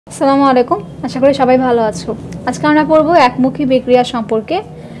আসসালামু আলাইকুম, আশা করি সবাই ভালো আছো। আজকে আমরা পড়ব একমুখী বিক্রিয়া সম্পর্কে।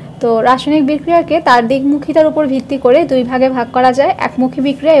 তো রাসায়নিক বিক্রিয়াকে তার দিকমুখিতার উপর ভিত্তি করে দুই ভাগে ভাগ করা যায়, একমুখী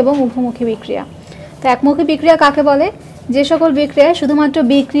বিক্রিয়া এবং উভমুখী বিক্রিয়া। তো একমুখী বিক্রিয়া কাকে বলে? যে সকল বিক্রিয়ায় শুধুমাত্র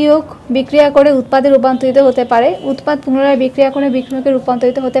বিক্রিয়ক বিক্রিয়া করে উৎপাদে রূপান্তরিত হতে পারে, উৎপাদ পুনরায় বিক্রিয়া করে বিক্রিয়কে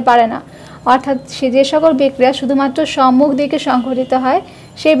রূপান্তরিত হতে পারে না। অর্থাৎ যে সকল বিক্রিয়া শুধুমাত্র সম্মুখ দিকে সংঘটিত হয়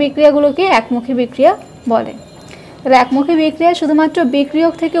সেই বিক্রিয়াগুলোকে একমুখী বিক্রিয়া বলে। তাহলে একমুখী বিক্রিয়া শুধুমাত্র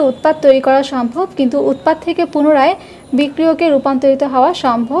বিক্রিয়ক থেকে উৎপাদ তৈরি করা সম্ভব, কিন্তু উৎপাদ থেকে পুনরায় বিক্রিয়কে রূপান্তরিত হওয়া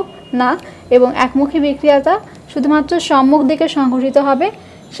সম্ভব না। এবং একমুখী বিক্রিয়াটা শুধুমাত্র সম্মুখ দিকে সংঘটিত হবে।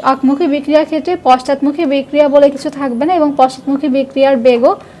 একমুখী বিক্রিয়ার ক্ষেত্রে পশ্চাৎমুখী বিক্রিয়া বলে কিছু থাকবে না এবং পশ্চাৎমুখী বিক্রিয়ার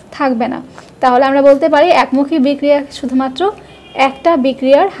বেগও থাকবে না। তাহলে আমরা বলতে পারি একমুখী বিক্রিয়া শুধুমাত্র একটা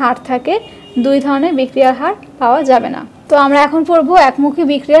বিক্রিয়ার হার থাকে, দুই ধরনের বিক্রিয়ার হার পাওয়া যাবে না। তো আমরা এখন পড়বো একমুখী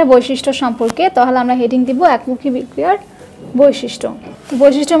বিক্রিয়ার বৈশিষ্ট্য সম্পর্কে। তাহলে আমরা হেডিং দিব একমুখী বিক্রিয়ার বৈশিষ্ট্য। তো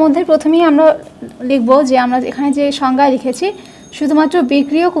বৈশিষ্ট্যের মধ্যে প্রথমেই আমরা লিখব যে আমরা এখানে যে সংজ্ঞায় লিখেছি, শুধুমাত্র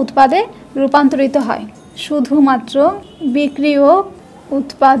বিক্রিয়ক উৎপাদে রূপান্তরিত হয়। শুধুমাত্র বিক্রিয়ক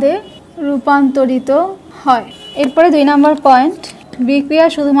উৎপাদে রূপান্তরিত হয়। এরপরে 2 নম্বর পয়েন্ট, বিক্রিয়া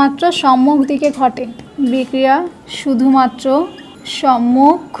শুধুমাত্র সম্মুখ দিকে ঘটে। বিক্রিয়া শুধুমাত্র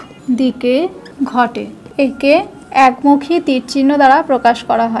সম্মুখ দিকে ঘটে। একে একমুখী তীরচিহ্ন দ্বারা প্রকাশ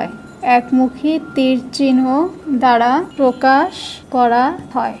করা হয়। একমুখী তীরচিহ্ন দ্বারা প্রকাশ করা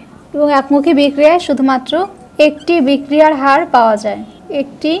হয়। এবং একমুখী বিক্রিয়ায় শুধুমাত্র একটি বিক্রিয়ার হার পাওয়া যায়।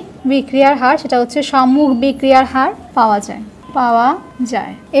 একটি বিক্রিয়ার হার, সেটা হচ্ছে সম্মুখ বিক্রিয়ার হার পাওয়া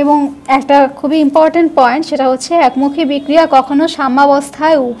যায়। এবং একটা খুবই ইম্পর্টেন্ট পয়েন্ট, সেটা হচ্ছে একমুখী বিক্রিয়া কখনো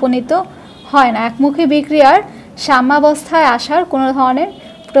সাম্যাবস্থায় উপনীত হয় না। একমুখী বিক্রিয়ার সাম্যাবস্থায় আসার কোনো ধরনের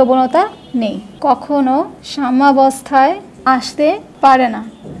প্রবণতা নেই, কখনো সাম্যাবস্থায় আসতে পারে না।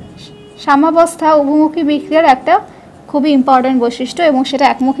 সাম্যাবস্থা উভমুখী বিক্রিয়ার একটা খুবই ইম্পর্টেন্ট বৈশিষ্ট্য এবং সেটা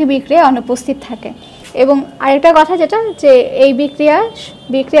একমুখী বিক্রিয়ায় অনুপস্থিত থাকে। এবং আরেকটা কথা যেটা, যে এই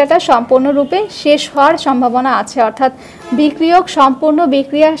বিক্রিয়াটা সম্পূর্ণরূপে শেষ হওয়ার সম্ভাবনা আছে, অর্থাৎ বিক্রিয়ক সম্পূর্ণ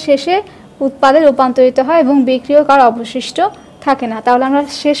বিক্রিয়া শেষে উৎপাদে রূপান্তরিত হয় এবং বিক্রিয়ক আর অবশিষ্ট থাকে না। তাহলে আমরা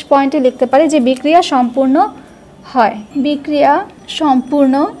শেষ পয়েন্টে লিখতে পারি যে বিক্রিয়া সম্পূর্ণ হয়। বিক্রিয়া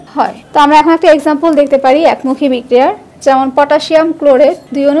সম্পূর্ণ হয়। তো আমরা এখন একটা এক্সাম্পল দেখতে পারি একমুখী বিক্রিয়ার, যেমন পটাশিয়াম ক্লোরেট,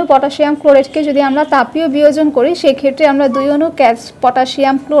 2 অণু পটাশিয়াম ক্লোরেটকে যদি আমরা তাপীয় বিয়োজন করি, সেক্ষেত্রে আমরা 2 অণু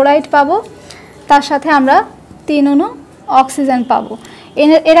পটাশিয়াম ক্লোরাইড পাবো, তার সাথে আমরা 3 অণু অক্সিজেন পাবো।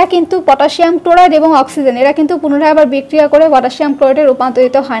 এরা কিন্তু পটাশিয়াম ক্লোরাইড এবং অক্সিজেন এরা কিন্তু পুনরায় আবার বিক্রিয়া করে পটাশিয়াম ক্লোরাইডে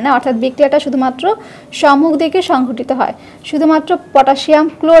রূপান্তরিত হয় না, অর্থাৎ বিক্রিয়াটা শুধুমাত্র সম্মুখ দিকে সংঘটিত হয়। শুধুমাত্র পটাশিয়াম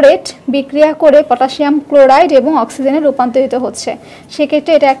ক্লোরেট বিক্রিয়া করে পটাশিয়াম ক্লোরাইড এবং অক্সিজেনে রূপান্তরিত হচ্ছে,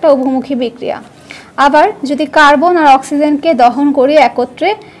 সেক্ষেত্রে এটা একটা উভমুখী বিক্রিয়া। আবার যদি কার্বন আর অক্সিজেনকে দহন করি একত্রে,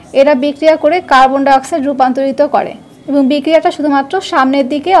 এরা বিক্রিয়া করে কার্বন ডাইঅক্সাইড রূপান্তরিত করে এবং বিক্রিয়াটা শুধুমাত্র সামনের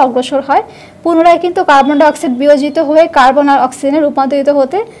দিকে অগ্রসর হয়। পুনরায় কিন্তু কার্বন ডাইঅক্সাইড বিয়োজিত হয়ে কার্বন আর অক্সিজেনে রূপান্তরিত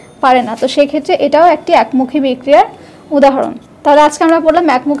হতে পারে না। তো সেক্ষেত্রে এটাও একটি একমুখী বিক্রিয়ার উদাহরণ। তাহলে আজকে আমরা বললাম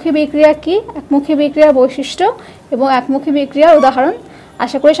একমুখী বিক্রিয়া কি, একমুখী বিক্রিয়ার বৈশিষ্ট্য এবং একমুখী বিক্রিয়ার উদাহরণ।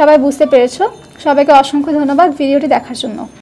 আশা করি সবাই বুঝতে পেরেছো। সবাইকে অসংখ্য ধন্যবাদ ভিডিওটি দেখার জন্য।